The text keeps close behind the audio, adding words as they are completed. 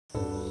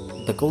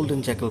The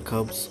golden jackal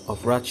cubs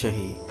of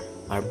Rajshahi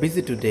are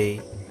busy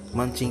today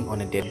munching on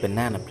a dead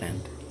banana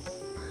plant.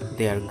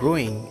 They are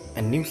growing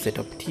a new set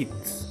of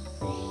teeth.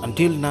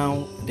 Until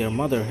now, their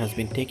mother has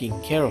been taking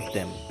care of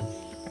them.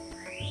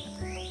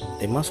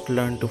 They must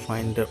learn to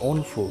find their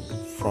own food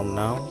from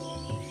now.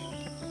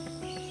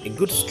 A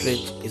good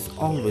stretch is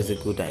always a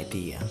good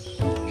idea.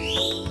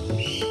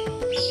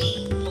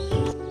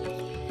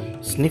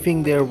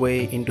 Sniffing their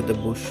way into the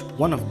bush,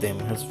 one of them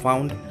has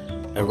found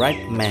a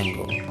ripe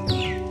mango.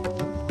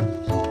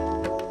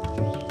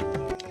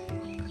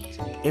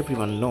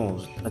 Everyone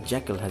knows a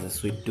jackal has a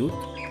sweet tooth.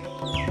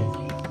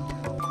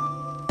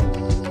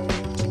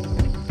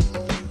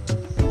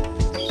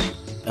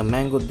 A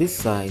mango this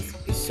size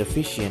is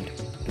sufficient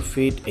to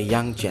feed a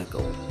young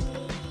jackal.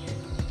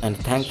 And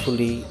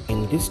thankfully,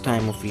 in this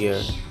time of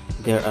year,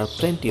 there are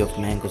plenty of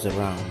mangoes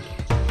around.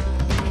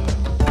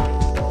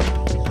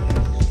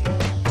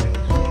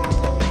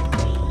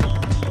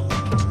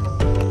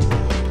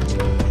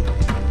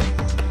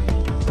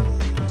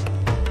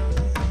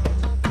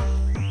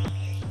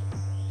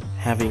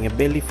 Having a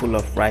belly full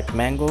of ripe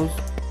mangoes,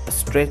 a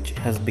stretch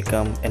has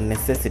become a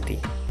necessity.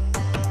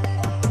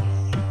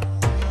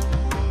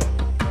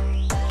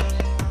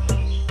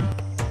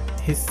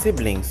 His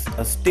siblings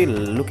are still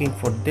looking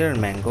for their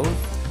mangoes.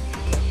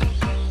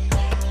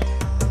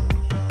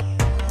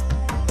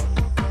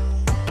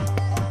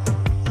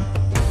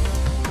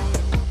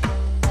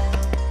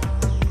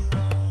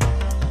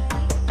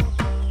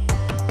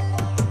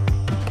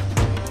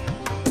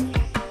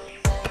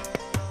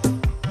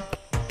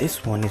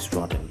 This one is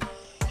rotten.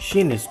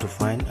 She needs to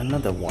find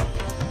another one.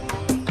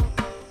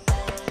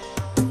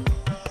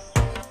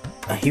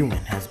 A human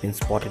has been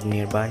spotted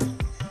nearby,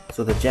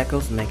 so the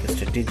jackals make a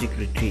strategic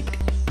retreat.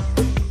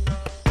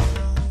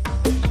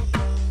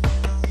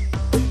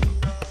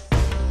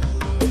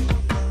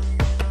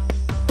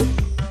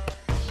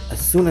 As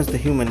soon as the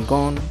human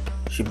gone,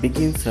 she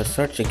begins her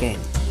search again.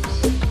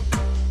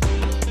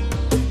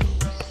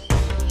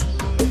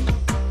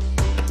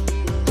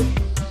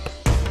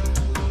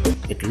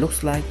 It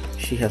looks like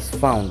she has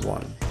found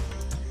one.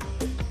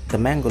 The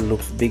mango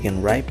looks big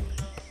and ripe,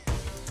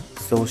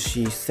 so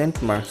she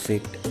scent marks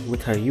it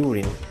with her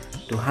urine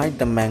to hide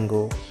the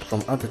mango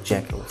from other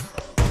jackals.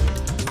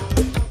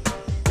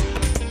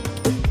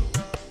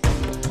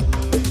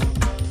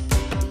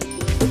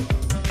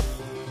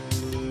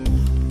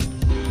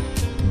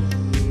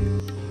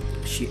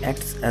 She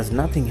acts as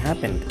nothing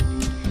happened.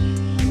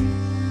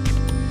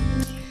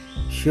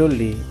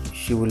 Surely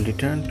she will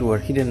return to her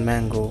hidden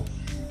mango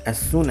as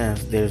soon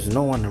as there is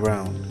no one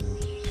around.